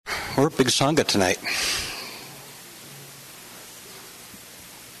We're a big Sangha tonight.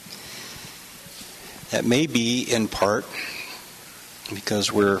 That may be in part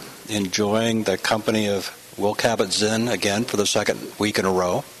because we're enjoying the company of Will Kabat-Zinn again for the second week in a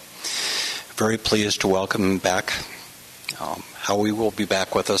row. Very pleased to welcome him back. Howie will be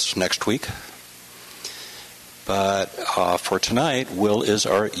back with us next week. But for tonight, Will is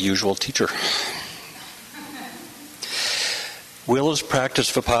our usual teacher. Will has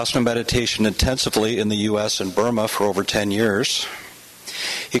practiced Vipassana meditation intensively in the U.S. and Burma for over 10 years.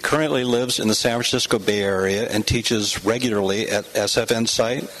 He currently lives in the San Francisco Bay Area and teaches regularly at SF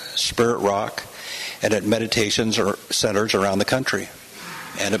Insight, Spirit Rock, and at meditation centers around the country,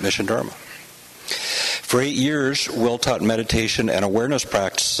 and at Mission Dharma. For 8 years, Will taught meditation and awareness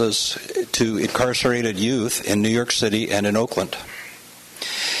practices to incarcerated youth in New York City and in Oakland.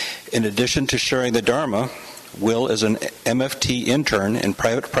 In addition to sharing the Dharma, Will is an MFT intern in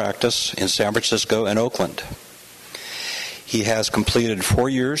private practice in San Francisco and Oakland. He has completed 4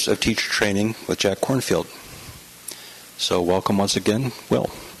 years of teacher training with Jack Kornfield. So welcome once again, Will.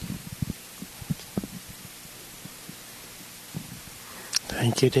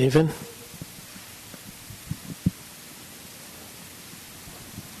 Thank you, David.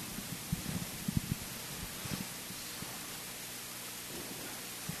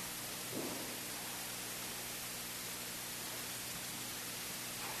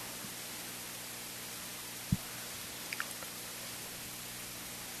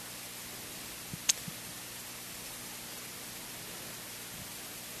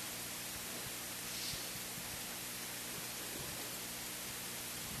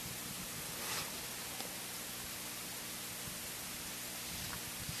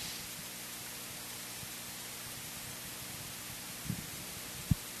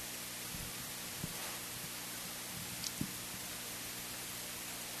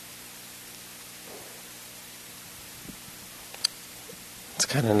 It's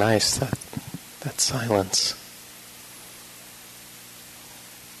kind of nice, that silence.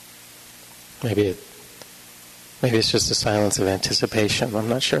 Maybe it's just a silence of anticipation. I'm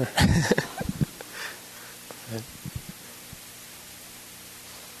not sure.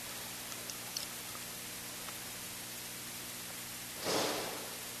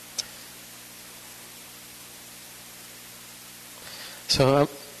 So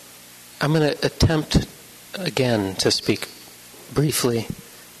I'm going to attempt again to speak briefly,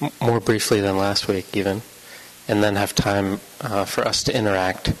 more briefly than last week even, and then have time for us to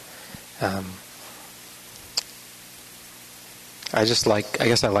interact. I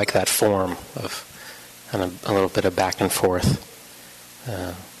guess I like that form of kind of a little bit of back and forth.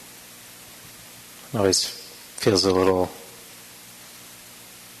 It always feels a little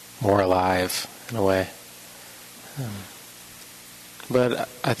more alive in a way. But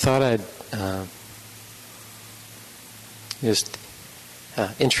I thought I'd just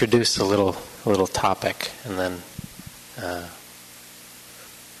introduce a little topic, and then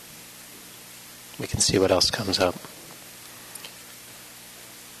we can see what else comes up.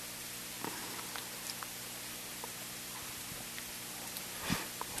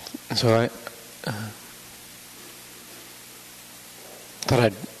 So I thought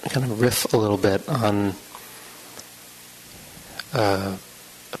I'd kind of riff a little bit on a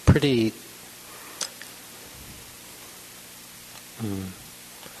pretty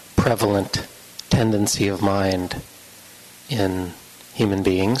prevalent tendency of mind in human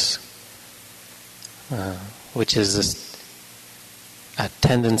beings, which is a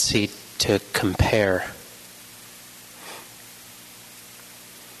tendency to compare.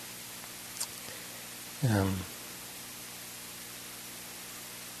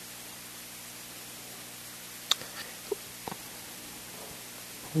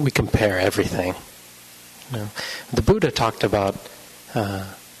 We compare everything. The Buddha talked about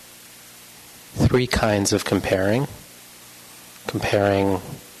 3 kinds of comparing. Comparing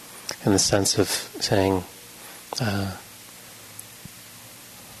in the sense of saying,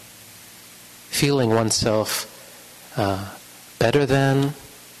 feeling oneself better than,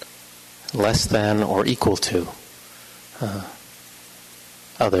 less than, or equal to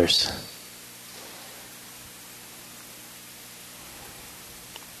others.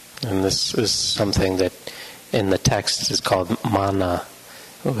 And this is something that in the text is called mana,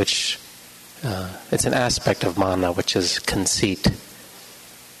 which it's an aspect of mana, which is conceit.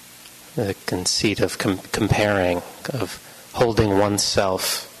 The conceit of comparing, of holding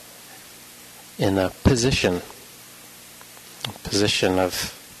oneself in a position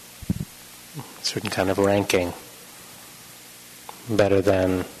of a certain kind of ranking, better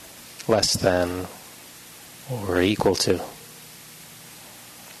than, less than, or equal to.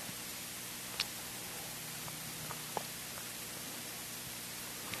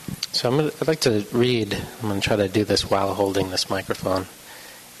 So I'd like to read, I'm going to try to do this while holding this microphone,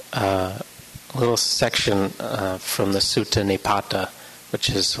 a little section from the Sutta Nipata, which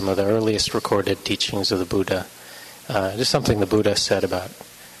is some of the earliest recorded teachings of the Buddha. Just something the Buddha said about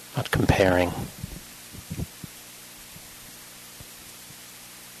comparing.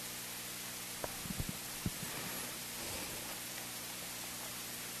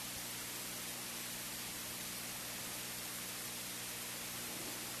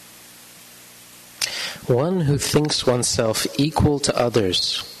 One who thinks oneself equal to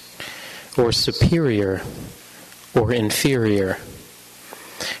others, or superior, or inferior,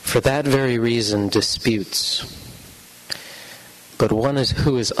 for that very reason disputes. But one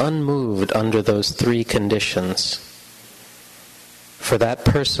who is unmoved under those three conditions, for that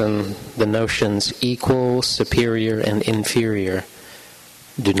person the notions equal, superior, and inferior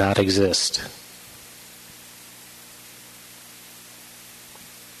do not exist.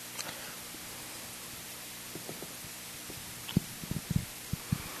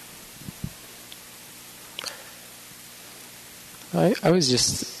 I was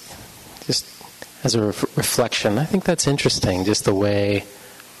just as a reflection, I think that's interesting, just the way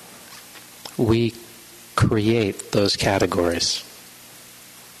we create those categories.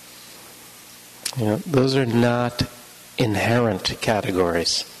 Those are not inherent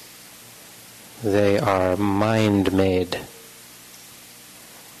categories. They are mind-made.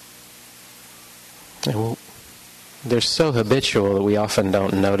 And they're so habitual that we often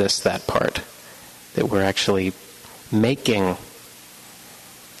don't notice that part, that we're actually making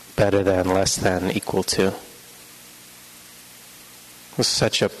better than, less than, equal to. It's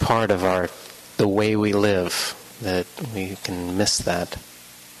such a part of the way we live that we can miss that.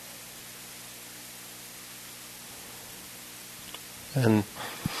 And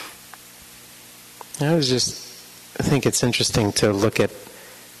I think it's interesting to look at,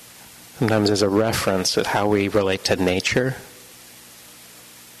 sometimes as a reference, at how we relate to nature.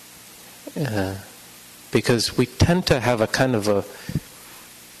 Because we tend to have a kind of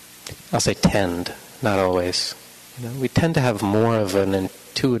I'll say tend, not always. We tend to have more of an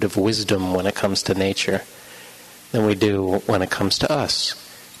intuitive wisdom when it comes to nature than we do when it comes to us.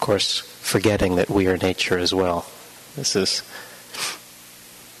 Of course, forgetting that we are nature as well. This is,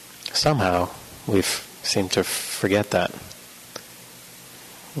 somehow, we've seemed to forget that.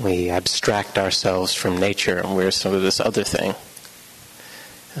 We abstract ourselves from nature and we're some of this other thing.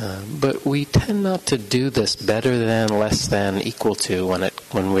 But we tend not to do this better than, less than, equal to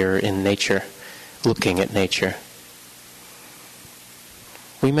when we're in nature, looking at nature.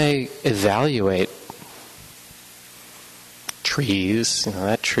 We may evaluate trees.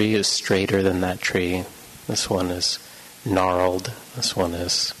 That tree is straighter than that tree. This one is gnarled. This one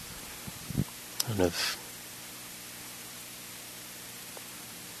is kind of...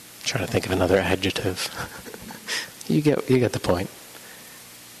 I'm trying to think of another adjective. You get the point.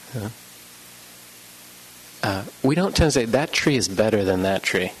 We don't tend to say, that tree is better than that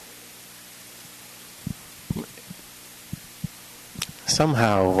tree.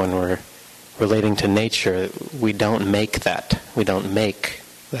 Somehow, when we're relating to nature, we don't make that. We don't make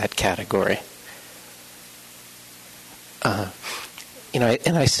that category. And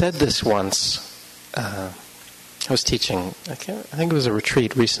I said this once. I was teaching, I think it was a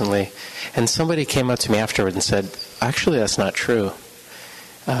retreat recently, and somebody came up to me afterward and said, actually, that's not true.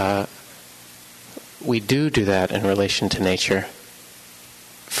 We do that in relation to nature.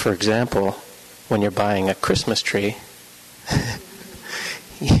 For example, when you're buying a Christmas tree,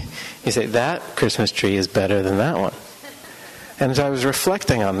 you say, that Christmas tree is better than that one. And as I was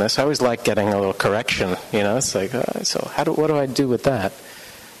reflecting on this, I always like getting a little correction. It's like, so what do I do with that?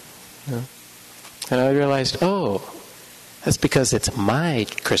 And I realized, that's because it's my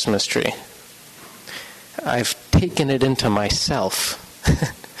Christmas tree. I've taken it into myself.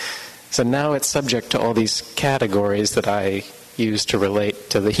 So now it's subject to all these categories that I use to relate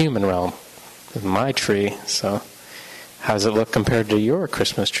to the human realm. My tree, so how does it look compared to your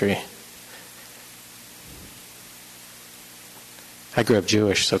Christmas tree? I grew up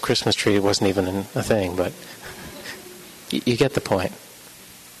Jewish, so Christmas tree wasn't even a thing, but you get the point.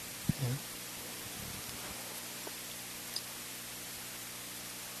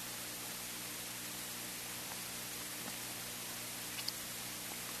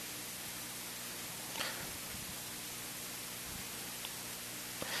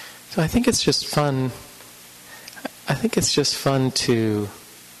 So I think it's just fun. I think it's just fun to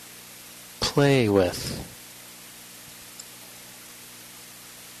play with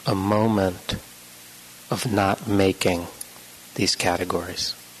a moment of not making these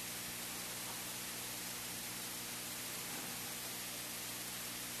categories.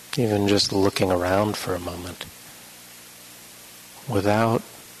 even just looking around for a moment, without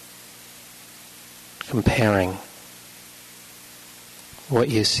comparing what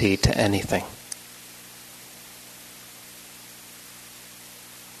you see to anything.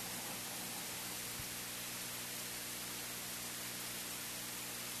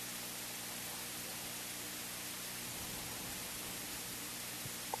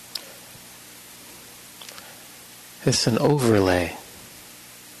 It's an overlay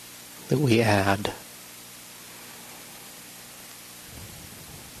that we add.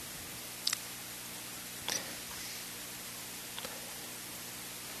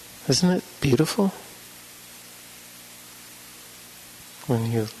 Isn't it beautiful?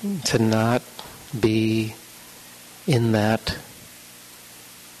 When you to not be in that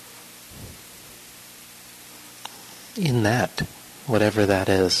whatever that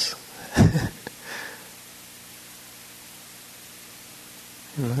is.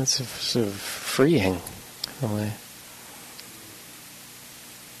 That's sort of freeing in a way.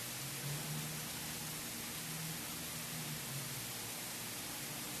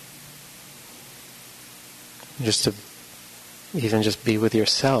 Just to even just be with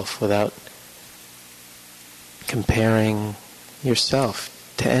yourself without comparing yourself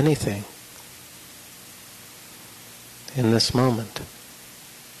to anything in this moment.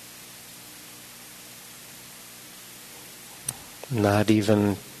 Not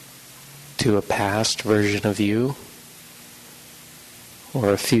even to a past version of you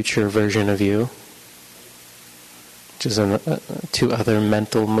or a future version of you, which is to other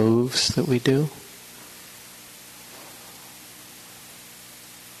mental moves that we do.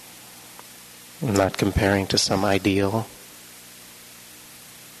 Not comparing to some ideal.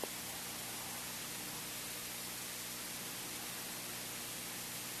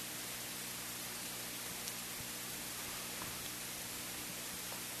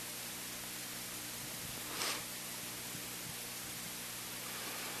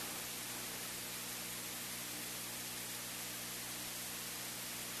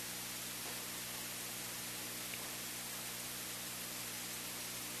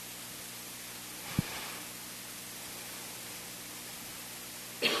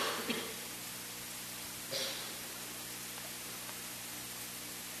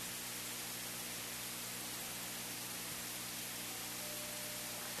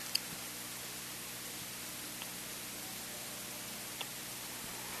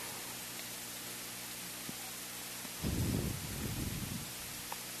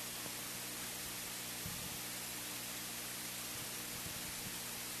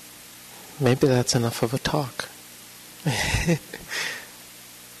 Maybe that's enough of a talk.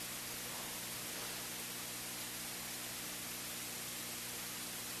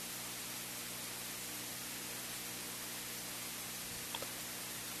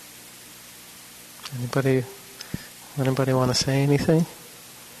 Anybody want to say anything?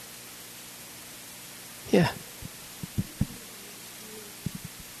 Yeah.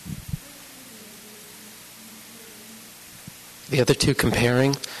 The other two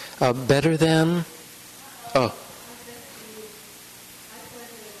comparing, better than, oh.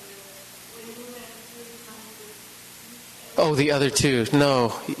 Oh, the other two,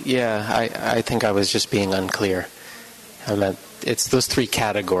 no, yeah, I think I was just being unclear. I meant, it's those three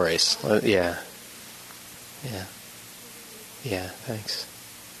categories, yeah, thanks.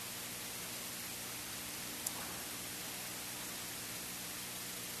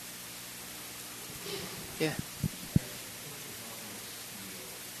 Yeah.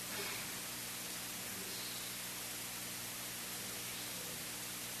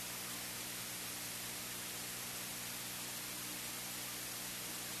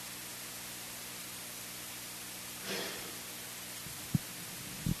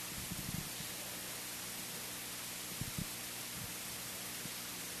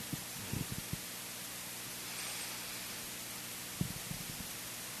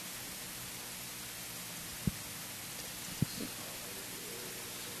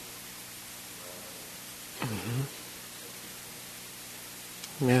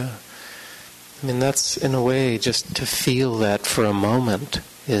 Yeah. I mean, that's, in a way, just to feel that for a moment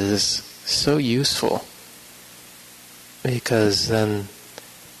is so useful. Because then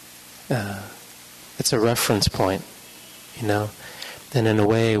it's a reference point, you know. And in a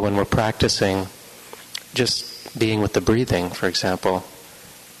way, when we're practicing just being with the breathing, for example,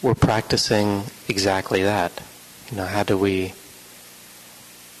 we're practicing exactly that. You know, how do we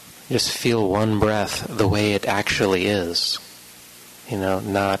just feel one breath the way it actually is? You know,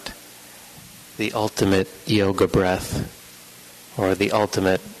 not the ultimate yoga breath or the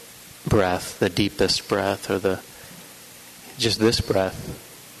ultimate breath, the deepest breath, or just this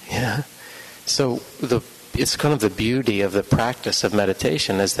breath, Yeah. So it's kind of the beauty of the practice of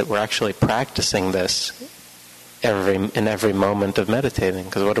meditation is that we're actually practicing this in every moment of meditating.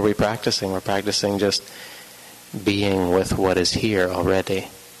 Because what are we practicing? We're practicing just being with what is here already.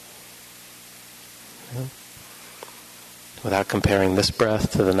 Yeah. Without comparing this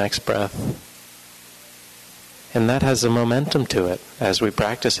breath to the next breath. And that has a momentum to it. As we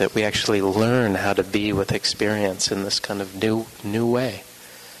practice it, we actually learn how to be with experience in this kind of new way.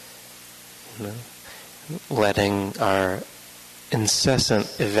 You know? Letting our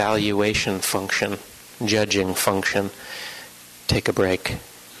incessant evaluation function, judging function, take a break.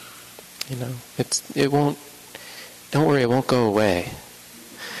 You know, don't worry, it won't go away.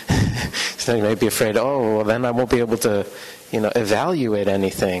 So you may be afraid, well, then I won't be able to, evaluate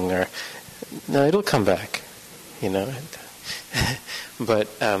anything, or no, it'll come back, But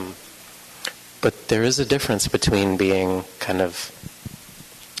there is a difference between being kind of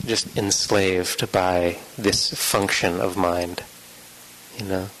just enslaved by this function of mind,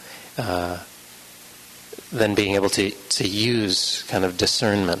 than being able to use kind of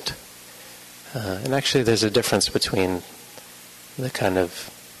discernment. And actually there's a difference between the kind of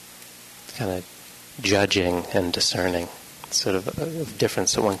judging and discerning, sort of a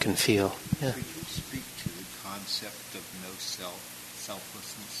difference that one can feel. Yeah. Could you speak to the concept of no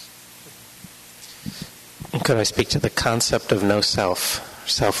selflessness? Could I speak to the concept of no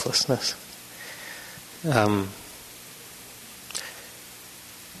selflessness?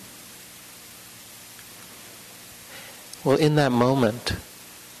 Well, in that moment,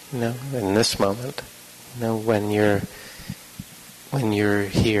 in this moment, when you're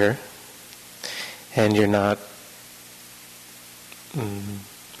here and you're not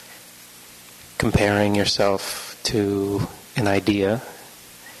comparing yourself to an idea,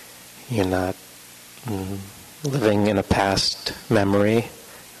 you're not living in a past memory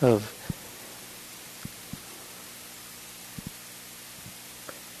of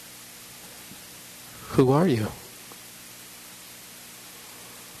who are you?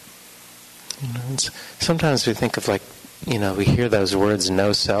 Sometimes we think of we hear those words,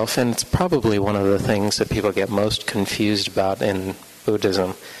 no self, and it's probably one of the things that people get most confused about in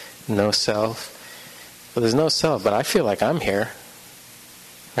Buddhism. No self. Well, there's no self, but I feel like I'm here.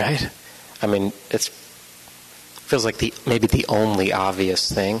 Right? I mean, it feels like maybe the only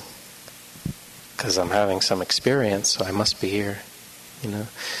obvious thing, because I'm having some experience, so I must be here.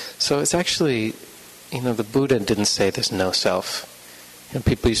 So it's actually, the Buddha didn't say there's no self.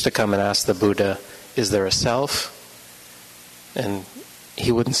 People used to come and ask the Buddha, is there a self? And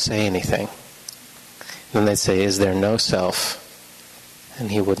he wouldn't say anything. And then they'd say, is there no self? And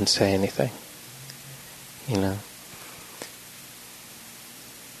he wouldn't say anything.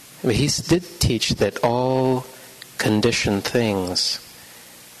 But he did teach that all conditioned things,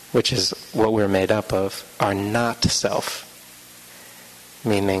 which is what we're made up of, are not self.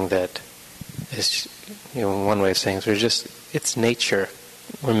 Meaning that, one way of saying it, it's nature.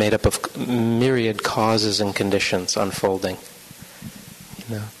 We're made up of myriad causes and conditions unfolding.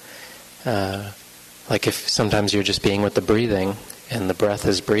 Like if sometimes you're just being with the breathing, and the breath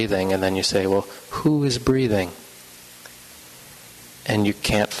is breathing, and then you say, well, who is breathing? And you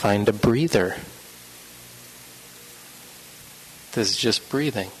can't find a breather. There's just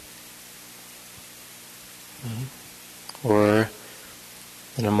breathing. Or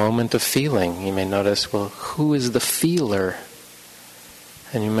in a moment of feeling, you may notice, well, who is the feeler?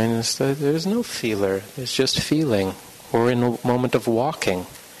 And you may notice that there's no feeler, there's just feeling. Or in a moment of walking,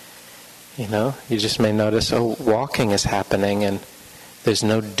 you just may notice, walking is happening and there's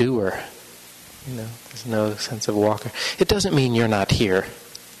no doer. There's no sense of walker. It doesn't mean you're not here.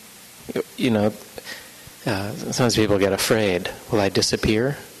 Sometimes people get afraid. Will I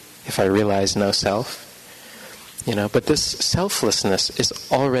disappear if I realize no self? But this selflessness is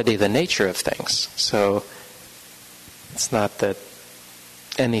already the nature of things. So it's not that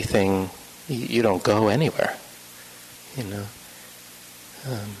anything, you don't go anywhere.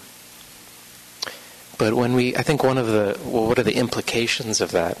 But I think what are the implications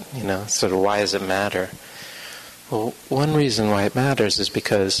of that? Sort of why does it matter? Well, one reason why it matters is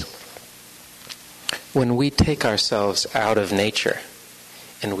because when we take ourselves out of nature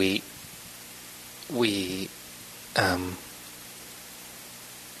and we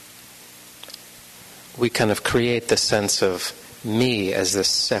kind of create the sense of me as this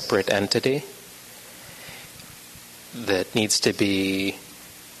separate entity that needs to be,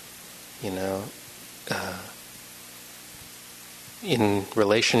 in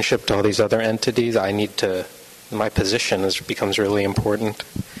relationship to all these other entities. My position becomes really important.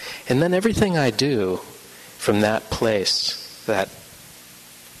 And then everything I do from that place, that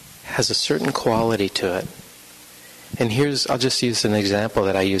has a certain quality to it. And I'll just use an example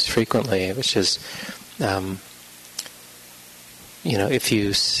that I use frequently, which is, if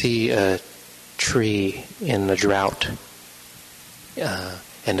you see a tree in a drought,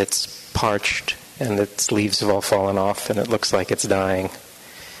 and it's parched, and its leaves have all fallen off, and it looks like it's dying,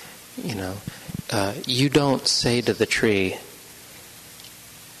 you don't say to the tree,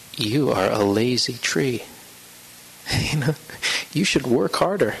 "You are a lazy tree. You should work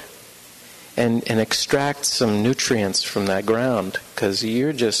harder and extract some nutrients from that ground, because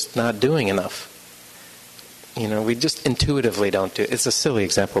you're just not doing enough." We just intuitively don't do it. It's a silly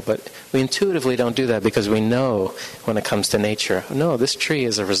example, but we intuitively don't do that because we know when it comes to nature, no, this tree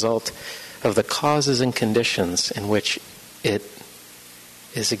is a result of the causes and conditions in which it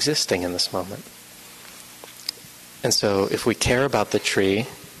is existing in this moment. And so if we care about the tree,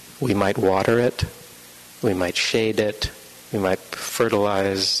 we might water it, we might shade it, we might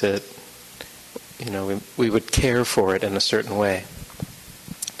fertilize it, we would care for it in a certain way.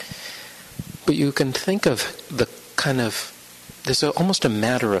 But you can think of the there's almost a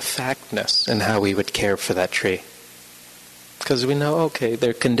matter-of-factness in how we would care for that tree. Because we know, okay, there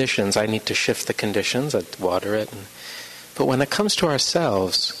are conditions, I need to shift the conditions, I'd water it. But when it comes to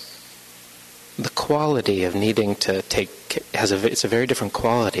ourselves, the quality of needing to it's a very different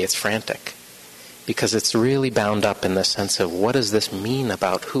quality, it's frantic. Because it's really bound up in the sense of, what does this mean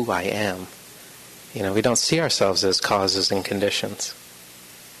about who I am? We don't see ourselves as causes and conditions.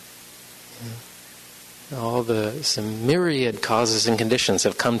 Some myriad causes and conditions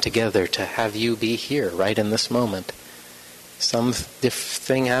have come together to have you be here, right in this moment. Some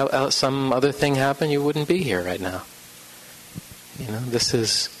other thing happened, you wouldn't be here right now. This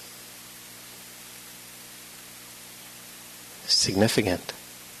is significant.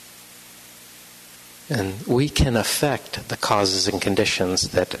 And we can affect the causes and conditions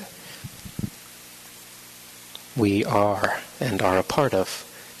that we are and are a part of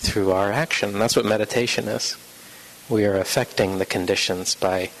through our action. And that's what meditation is. We are affecting the conditions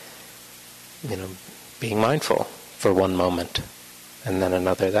by, being mindful for one moment and then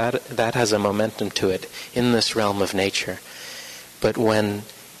another. That has a momentum to it in this realm of nature. But when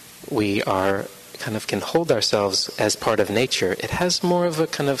we are can hold ourselves as part of nature, it has more of a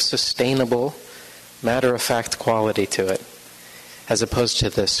kind of sustainable, matter-of-fact quality to it, as opposed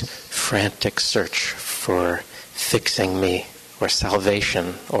to this frantic search for fixing me or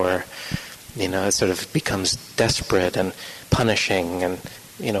salvation, or it sort of becomes desperate and punishing, and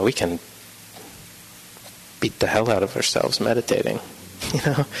we can beat the hell out of ourselves meditating,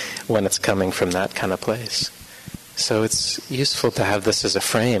 when it's coming from that kind of place. So it's useful to have this as a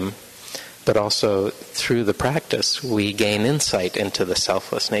frame, but also through the practice we gain insight into the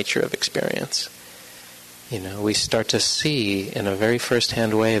selfless nature of experience. We start to see in a very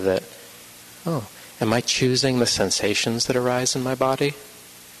first-hand way that, am I choosing the sensations that arise in my body?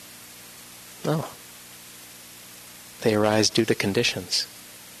 No. They arise due to conditions.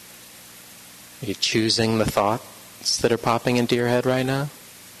 Are you choosing the thoughts that are popping into your head right now?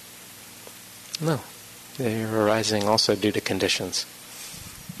 No. They are arising also due to conditions.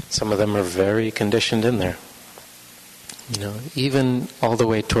 Some of them are very conditioned in there. Even all the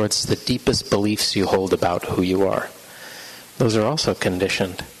way towards the deepest beliefs you hold about who you are. Those are also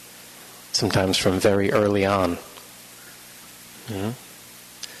conditioned. Sometimes from very early on. And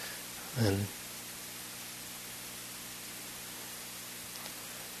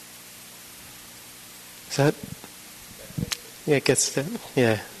is that? Yeah, it gets that.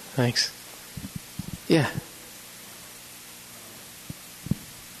 Yeah, thanks. Yeah.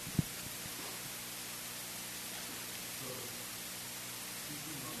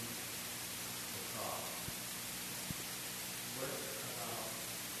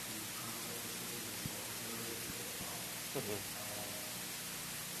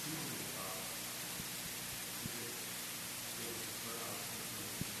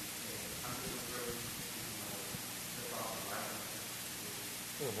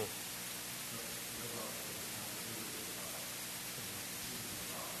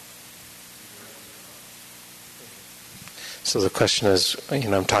 So the question is,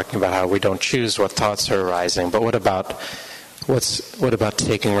 I'm talking about how we don't choose what thoughts are arising, but what about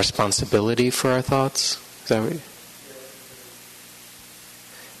taking responsibility for our thoughts? Is that what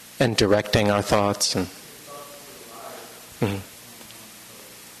and directing our thoughts and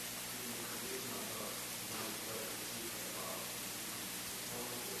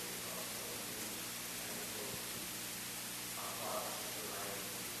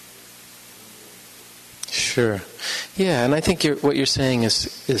Sure. Yeah, and I think what you're saying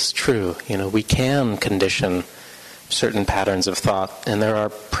is true. We can condition certain patterns of thought, and there are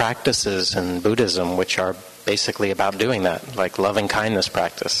practices in Buddhism which are basically about doing that, like loving kindness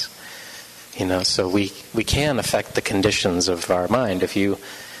practice. So we can affect the conditions of our mind. If you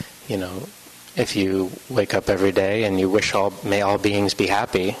wake up every day and you wish may all beings be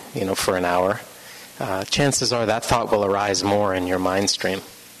happy, for an hour, chances are that thought will arise more in your mind stream.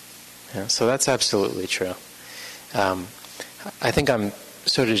 So that's absolutely true. I think I'm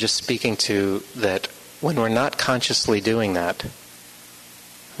sort of just speaking to that when we're not consciously doing that,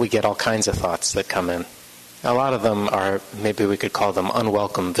 we get all kinds of thoughts that come in. A lot of them are, maybe we could call them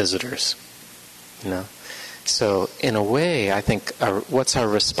unwelcome visitors. So in a way, I think what's our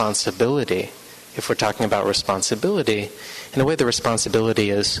responsibility? If we're talking about responsibility, in a way the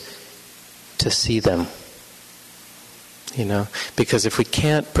responsibility is to see them. Because if we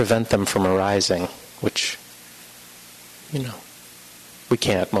can't prevent them from arising, which, we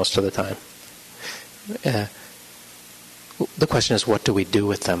can't most of the time, the question is, what do we do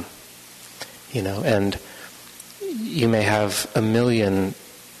with them? And you may have a million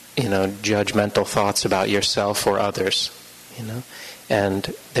judgmental thoughts about yourself or others,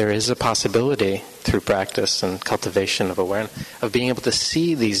 and there is a possibility through practice and cultivation of awareness of being able to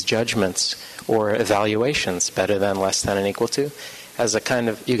see these judgments or evaluations, better than, less than, and equal to, as a kind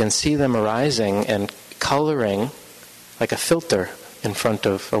of, you can see them arising and coloring like a filter in front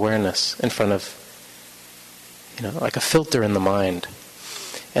of awareness, in front of, like a filter in the mind,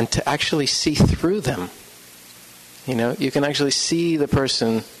 and to actually see through them. You can actually see the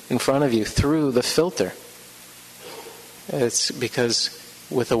person in front of you through the filter. It's because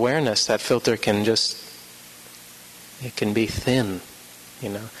with awareness, that filter can it can be thin,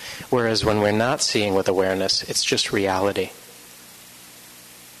 Whereas when we're not seeing with awareness, it's just reality.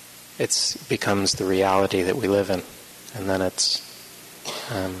 It becomes the reality that we live in. And then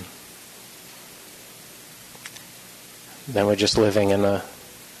then we're just living in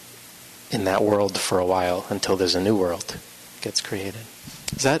that world for a while until there's a new world gets created.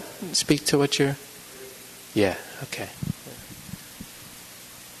 Does that speak to what you're... Yeah, okay.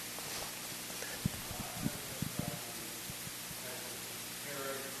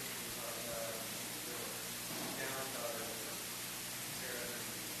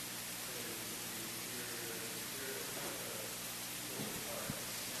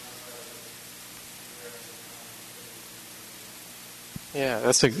 Yeah,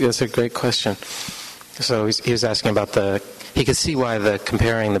 that's a great question. So he was asking about he could see why the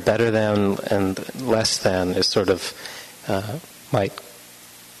comparing the better than and less than is sort of might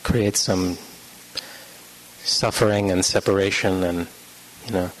create some suffering and separation, and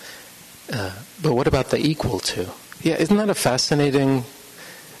but what about the equal to? Yeah, isn't that a fascinating?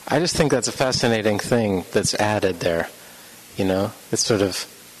 I just think that's a fascinating thing that's added there. It's sort of,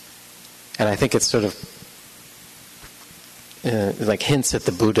 and I think it's sort of. Like hints at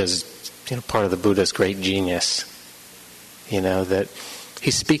the Buddha's, part of the Buddha's great genius. That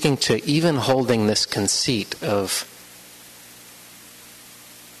he's speaking to even holding this conceit of,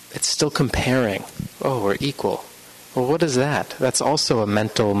 it's still comparing. Oh, we're equal. Well, what is that? That's also a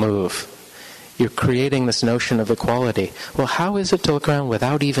mental move. You're creating this notion of equality. Well, how is it to look around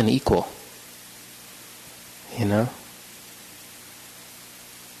without even equal? And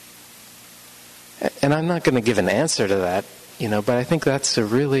I'm not going to give an answer to that. But I think that's a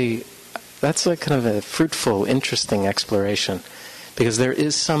kind of a fruitful, interesting exploration. Because there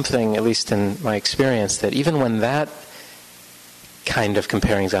is something, at least in my experience, that even when that kind of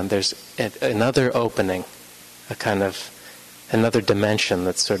comparing's on, there's another opening, a kind of another dimension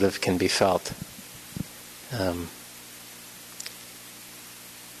that sort of can be felt.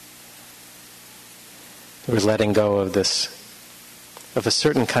 We're letting go of a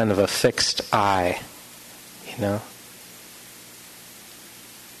certain kind of a fixed I,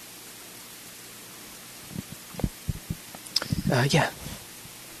 Yeah.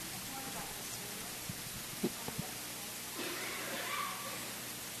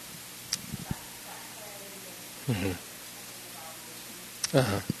 Mm-hmm.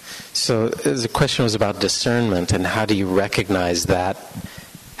 So the question was about discernment, and how do you recognize that?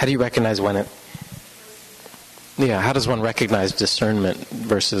 How do you recognize when it... Yeah, how does one recognize discernment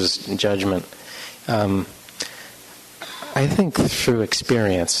versus judgment? I think through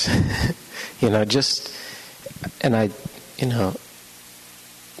experience.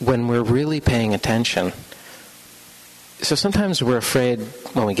 When we're really paying attention. So sometimes we're afraid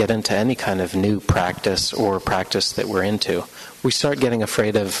when we get into any kind of new practice or practice that we're into, we start getting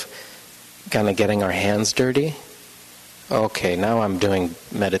afraid of kind of getting our hands dirty. Okay, now I'm doing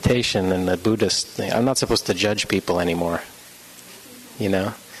meditation and the Buddhist thing. I'm not supposed to judge people anymore.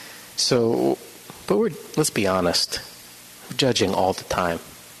 So, But let's be honest, we're judging all the time.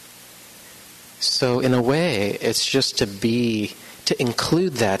 So in a way, it's just to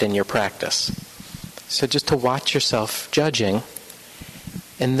include that in your practice. So just to watch yourself judging,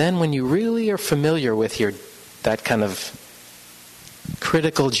 and then when you really are familiar with that kind of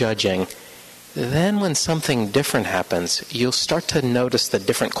critical judging, then when something different happens, you'll start to notice the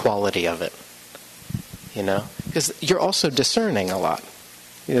different quality of it. Because you're also discerning a lot.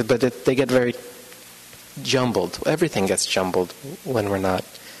 But they get very jumbled. Everything gets jumbled when we're not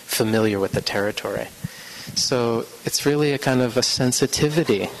familiar with the territory. So it's really a kind of a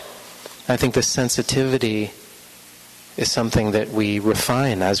sensitivity. I think the sensitivity is something that we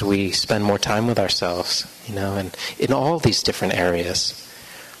refine as we spend more time with ourselves, and in all these different areas.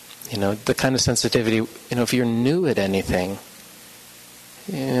 The kind of sensitivity, if you're new at anything,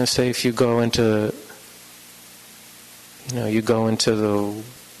 say if you go into,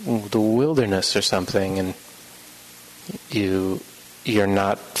 the wilderness or something, and you're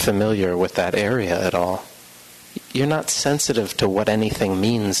not familiar with that area at all, you're not sensitive to what anything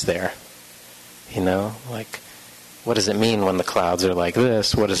means there. Like, what does it mean when the clouds are like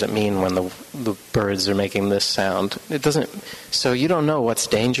this? What does it mean when the birds are making this sound? It doesn't. So you don't know what's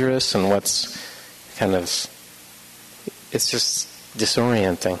dangerous and what's kind of. It's just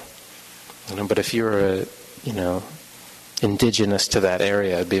disorienting. But if you're indigenous to that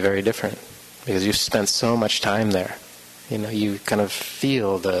area, it'd be very different because you've spent so much time there. You kind of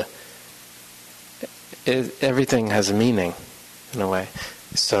feel everything has a meaning in a way.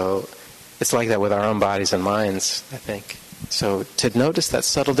 So it's like that with our own bodies and minds, I think. So to notice that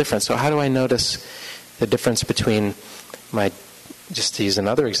subtle difference. So how do I notice the difference between just to use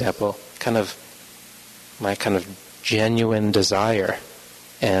another example, my kind of genuine desire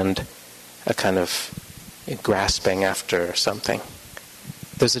and a kind of grasping after something?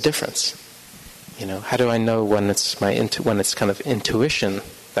 There's a difference. How do I know when it's when it's kind of intuition,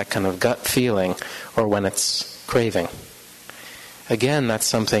 that kind of gut feeling, or when it's craving? Again, that's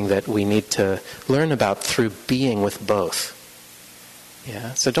something that we need to learn about through being with both.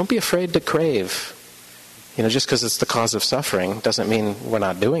 Yeah. So don't be afraid to crave. Just because it's the cause of suffering doesn't mean we're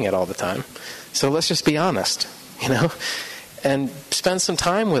not doing it all the time. So let's just be honest, and spend some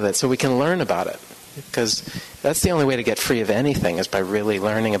time with it so we can learn about it. Because that's the only way to get free of anything, is by really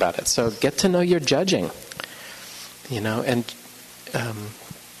learning about it. So get to know your judging, and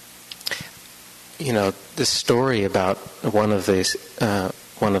this story about one of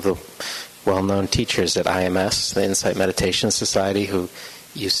the well-known teachers at IMS, the Insight Meditation Society, who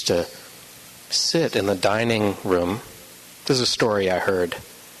used to sit in the dining room. This is a story I heard.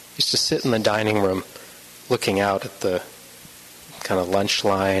 He used to sit in the dining room looking out at the kind of lunch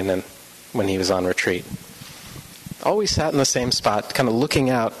line, and when he was on retreat. Always sat in the same spot, kind of looking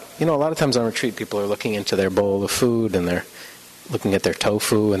out. A lot of times on retreat, people are looking into their bowl of food, and they're looking at their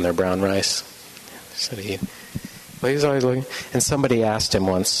tofu and their brown rice. So he was always looking. And somebody asked him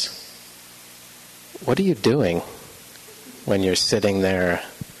once, "What are you doing when you're sitting there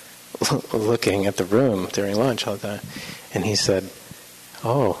looking at the room during lunch all the time?" And he said,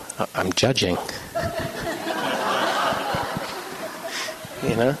 "Oh, I'm judging."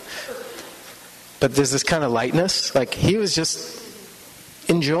 But there's this kind of lightness. Like, he was just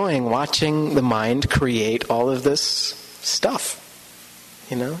enjoying watching the mind create all of this stuff.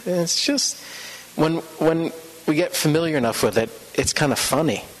 And it's just, when we get familiar enough with it, it's kind of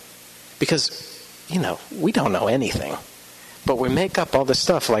funny. Because, we don't know anything. But we make up all this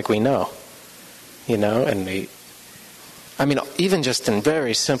stuff like we know. And even just in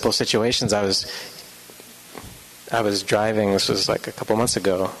very simple situations, I was driving, this was like a couple months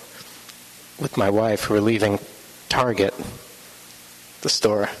ago, with my wife. We were leaving Target, the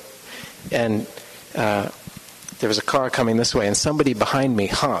store, and there was a car coming this way, and somebody behind me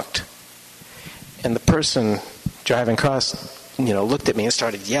honked. And the person driving across, looked at me and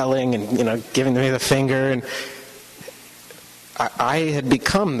started yelling and, giving me the finger, and I had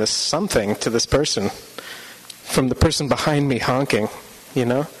become this something to this person from the person behind me honking,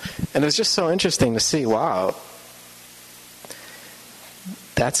 And it was just so interesting to see, wow,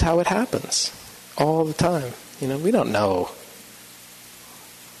 that's how it happens all the time. We don't know.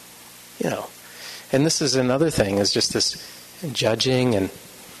 And this is another thing, is just this judging and,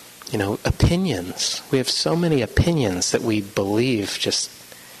 opinions. We have so many opinions that we believe,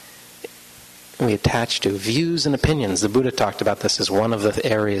 we attach to. Views and opinions. The Buddha talked about this as one of the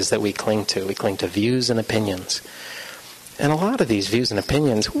areas that we cling to. We cling to views and opinions. And a lot of these views and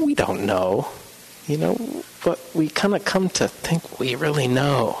opinions, we don't know. But we kind of come to think we really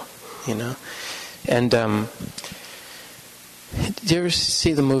know, And do you ever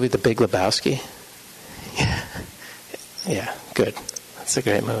see the movie The Big Lebowski? Yeah, good. That's a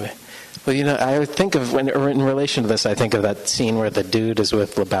great movie. Well, I think of, in relation to this, I think of that scene where the dude is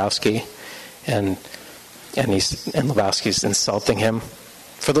with Lebowski, and Lebowski's insulting him.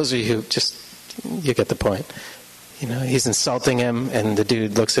 For those of you who you get the point. He's insulting him, and the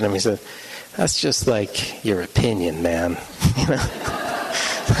dude looks at him, he says, "That's just like your opinion, man."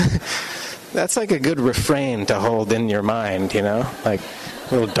 That's like a good refrain to hold in your mind, like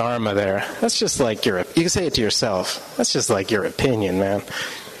a little Dharma there. That's just like you can say it to yourself. That's just like your opinion, man,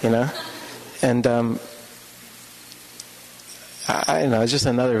 And it's just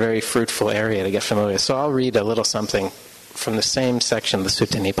another very fruitful area to get familiar with. So I'll read a little something from the same section of the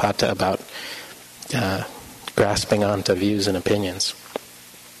Sutta Nipata about grasping onto views and opinions.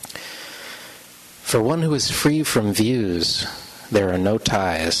 For one who is free from views, there are no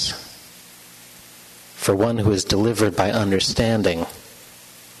ties. For one who is delivered by understanding,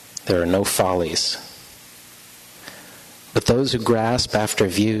 there are no follies. But those who grasp after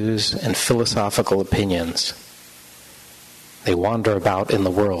views and philosophical opinions, they wander about in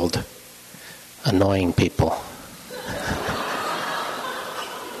the world, annoying people.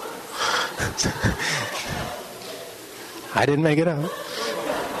 I didn't make it up.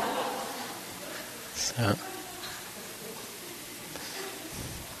 So.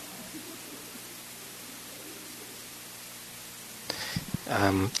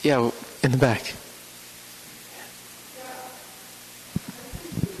 In the back.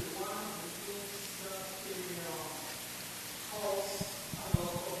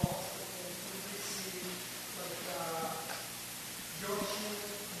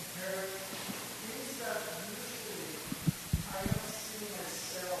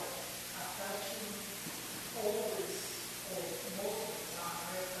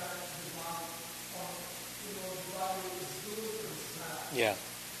 Yeah.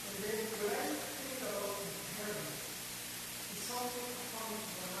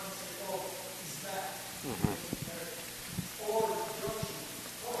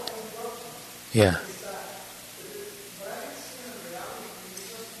 Yeah.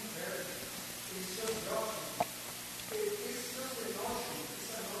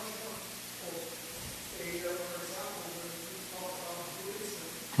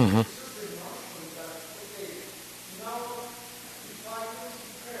 Mm-hmm.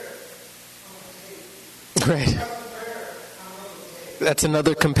 Right. That's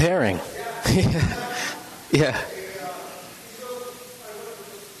another comparing. Yeah.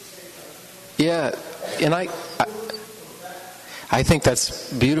 Yeah, and I think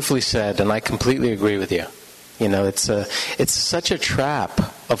that's beautifully said, and I completely agree with you. It's such a trap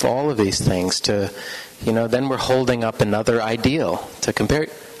of all of these things to, then we're holding up another ideal to compare.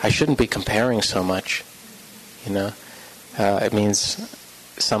 I shouldn't be comparing so much, it means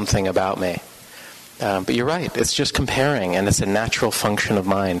something about me. But you're right, it's just comparing, and it's a natural function of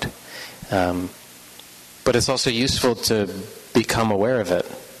mind. But it's also useful to become aware of it,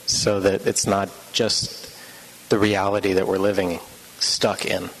 so that it's not just the reality that we're living stuck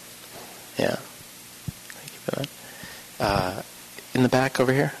in. Yeah. Thank you for that. In the back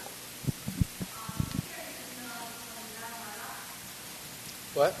over here.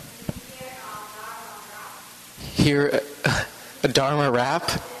 What? Hear a Dharma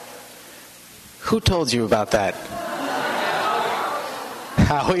rap? Who told you about that?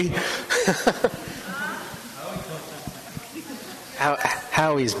 Howie?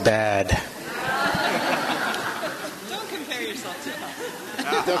 Howie's bad. Don't compare yourself to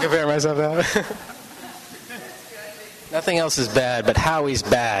Howie. Don't compare myself to Howie. Nothing else is bad, but Howie's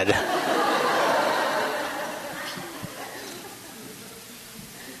bad.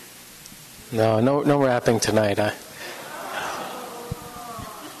 No rapping tonight, huh?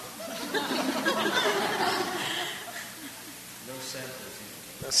 No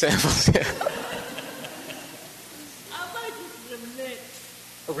samples. No samples, yeah.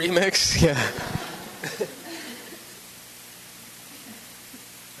 A remix? Yeah.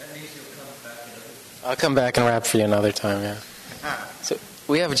 That means you'll come back another time. I'll come back and rap for you another time, yeah. So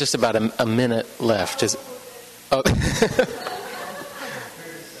we have just about a minute left.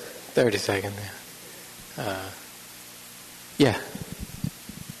 30 seconds, yeah. Yeah.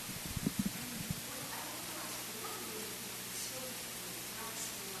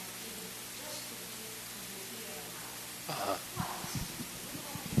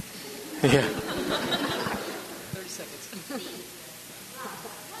 Yeah. 30 seconds.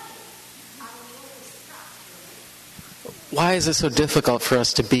 Why is it so difficult for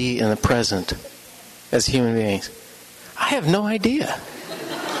us to be in the present as human beings? I have no idea.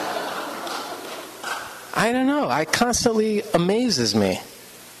 I don't know. It constantly amazes me.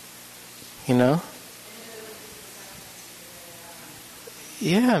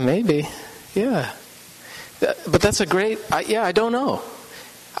 Yeah, maybe. Yeah. But that's a great... I don't know.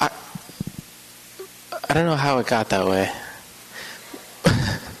 I don't know how it got that way.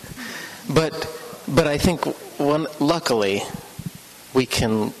 But I think, luckily, we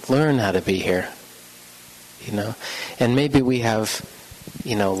can learn how to be here. And maybe we have,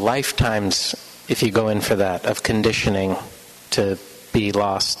 lifetimes, if you go in for that, of conditioning to be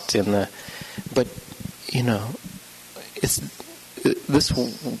lost in the... But, this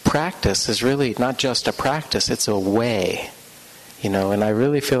practice is really not just a practice, it's a way. And I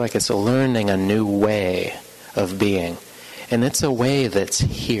really feel like it's learning a new way of being. And it's a way that's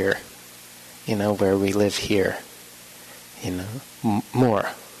here, where we live here, more.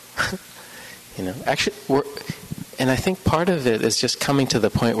 Actually, and I think part of it is just coming to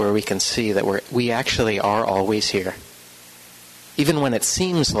the point where we can see that we actually are always here. Even when it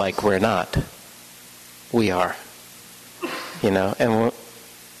seems like we're not, we are. And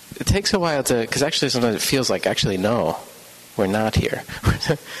it takes a while because actually sometimes it feels like, actually, no, we're not here.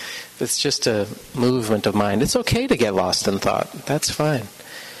 It's just a movement of mind. It's okay to get lost in thought. That's fine.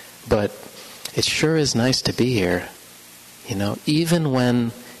 But it sure is nice to be here. Even when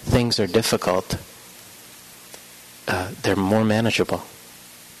things are difficult, they're more manageable.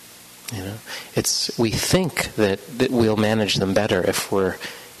 We think that we'll manage them better if we're,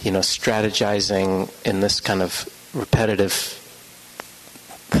 strategizing in this kind of repetitive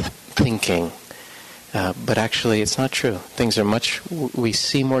thinking. But actually, it's not true. Things are we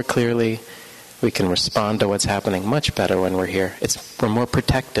see more clearly. We can respond to what's happening much better when we're here. We're more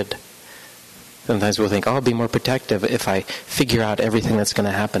protected. Sometimes we'll think, I'll be more protective if I figure out everything that's going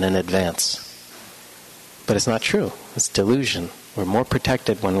to happen in advance. But it's not true. It's delusion. We're more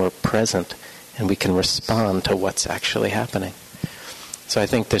protected when we're present and we can respond to what's actually happening. So I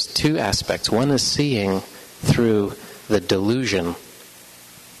think there's two aspects. One is seeing through the delusion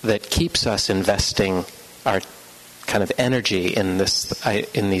that keeps us investing our kind of energy in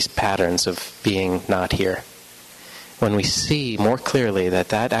these patterns of being not here. When we see more clearly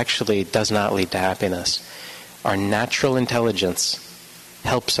that actually does not lead to happiness, our natural intelligence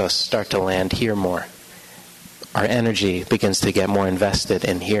helps us start to land here more. Our energy begins to get more invested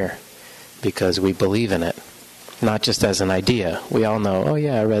in here because we believe in it, not just as an idea. We all know, oh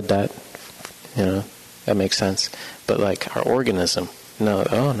yeah, I read that, that makes sense. But like our organism, no.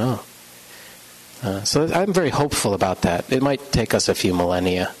 So I'm very hopeful about that. It might take us a few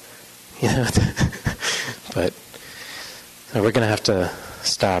millennia, but we're going to have to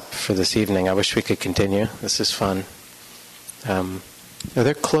stop for this evening. I wish we could continue. This is fun. Are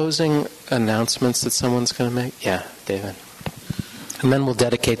there closing announcements that someone's going to make? Yeah, David. And then we'll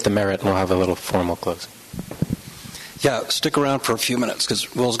dedicate the merit and we'll have a little formal closing. Yeah, stick around for a few minutes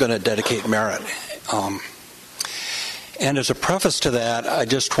because Will's going to dedicate merit. And as a preface to that, I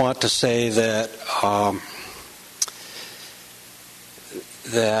just want to say that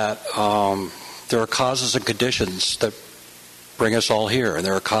there are causes and conditions that bring us all here, and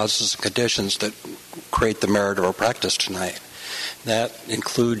there are causes and conditions that create the merit of our practice tonight. That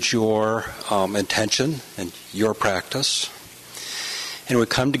includes your intention and your practice. And we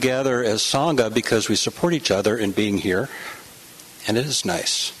come together as Sangha because we support each other in being here, and it is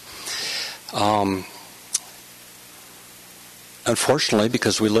nice. Unfortunately,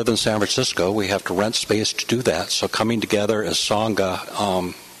 because we live in San Francisco, we have to rent space to do that. So coming together as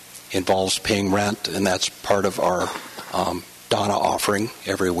Sangha involves paying rent, and that's part of our Dana offering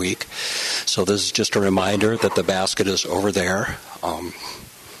every week. So this is just a reminder that the basket is over there.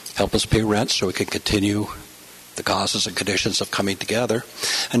 Help us pay rent so we can continue the causes and conditions of coming together.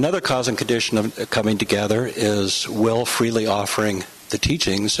 Another cause and condition of coming together is Will freely offering the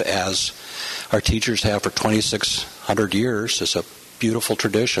teachings as our teachers have for 2,600 years. It's a beautiful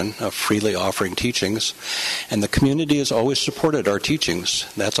tradition of freely offering teachings. And the community has always supported our teachings.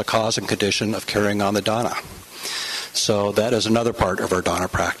 That's a cause and condition of carrying on the Dana. So that is another part of our Dana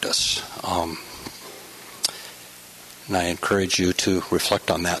practice. And I encourage you to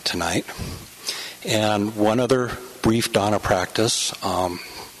reflect on that tonight. And one other brief Dana practice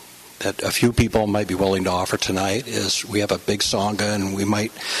that a few people might be willing to offer tonight is we have a big Sangha and we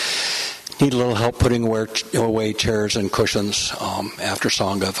might need a little help putting away chairs and cushions after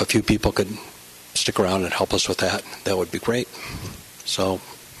Sangha. If a few people could stick around and help us with that, that would be great. So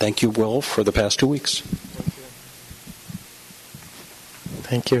thank you, Will, for the past 2 weeks.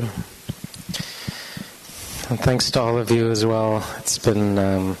 Thank you. And thanks to all of you as well. It's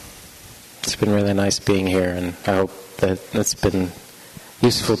been really nice being here, and I hope that it's been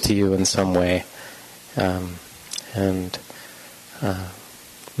useful to you in some way. And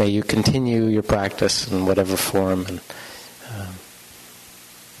may you continue your practice in whatever form, and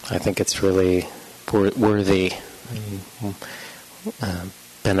I think it's really worthy,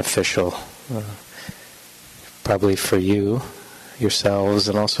 beneficial, probably for you, yourselves,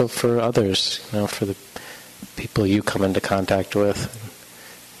 and also for others, for the people you come into contact with,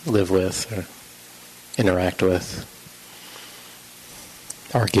 live with, or interact with,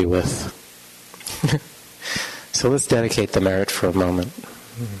 argue with. So let's dedicate the merit for a moment.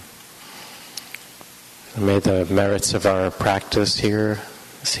 May the merits of our practice here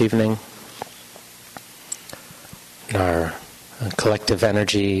this evening, our collective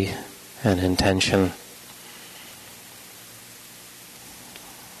energy and intention,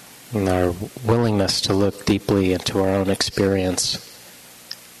 and our willingness to look deeply into our own experience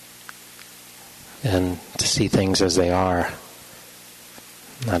and to see things as they are,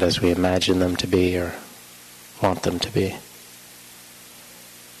 not as we imagine them to be or want them to be.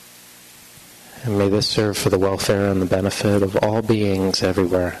 And may this serve for the welfare and the benefit of all beings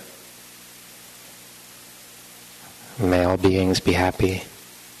everywhere. May all beings be happy.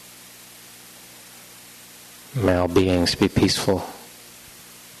 May all beings be peaceful.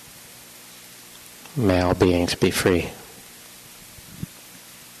 May all beings be free.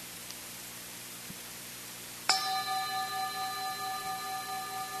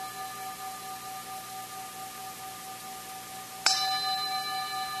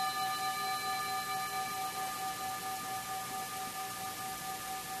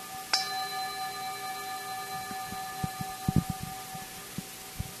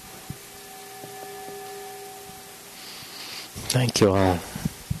 Thank you all.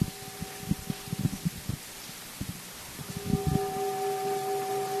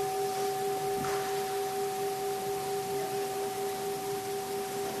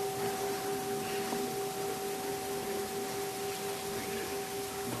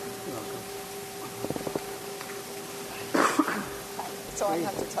 So I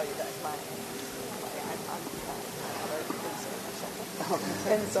have to tell you guys I'm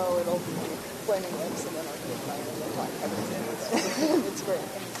and so it'll be flaming lips, and then I'll get my own like Kabat-Zinn. It's great.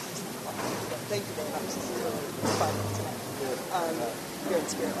 And it's just, thank you very much. This is really fun tonight. You're in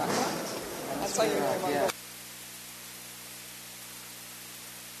spirit last night. That's how you know I'm on.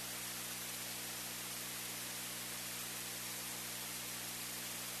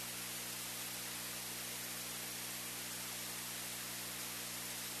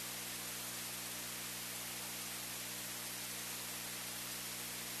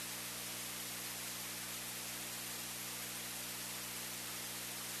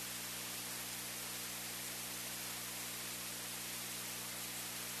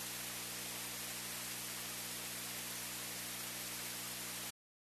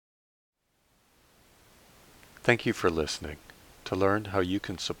 Thank you for listening. To learn how you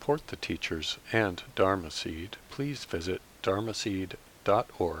can support the teachers and Dharma Seed, please visit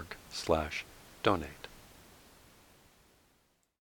dharmaseed.org/donate.